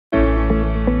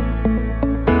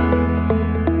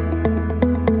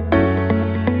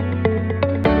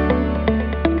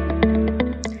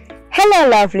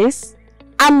Hello lovelies,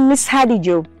 I'm Miss Haddy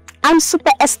Jobe. I'm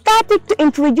super ecstatic to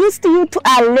introduce to you to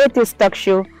our latest talk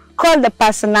show called The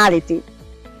Personality.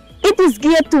 It is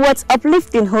geared towards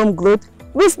uplifting home growth,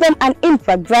 wisdom and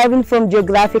impact deriving from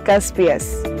geographical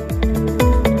spheres.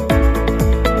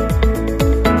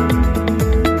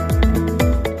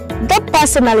 The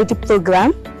Personality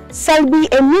program shall be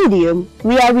a medium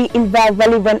where we invite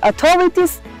relevant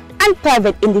authorities and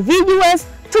private individuals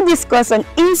to discuss on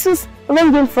issues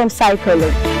ranging from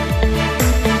psychology,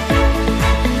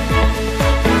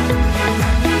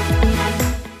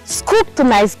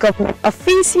 scrutinized government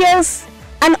officials,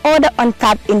 and other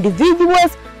untapped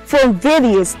individuals from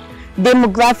various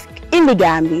demographic in the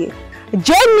Gambia.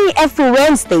 Join me every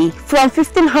Wednesday from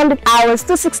 1500 hours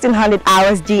to 1600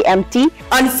 hours GMT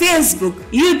on Facebook,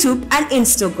 YouTube, and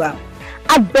Instagram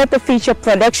at Better Feature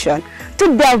Production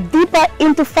to delve deeper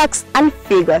into facts and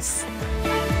figures.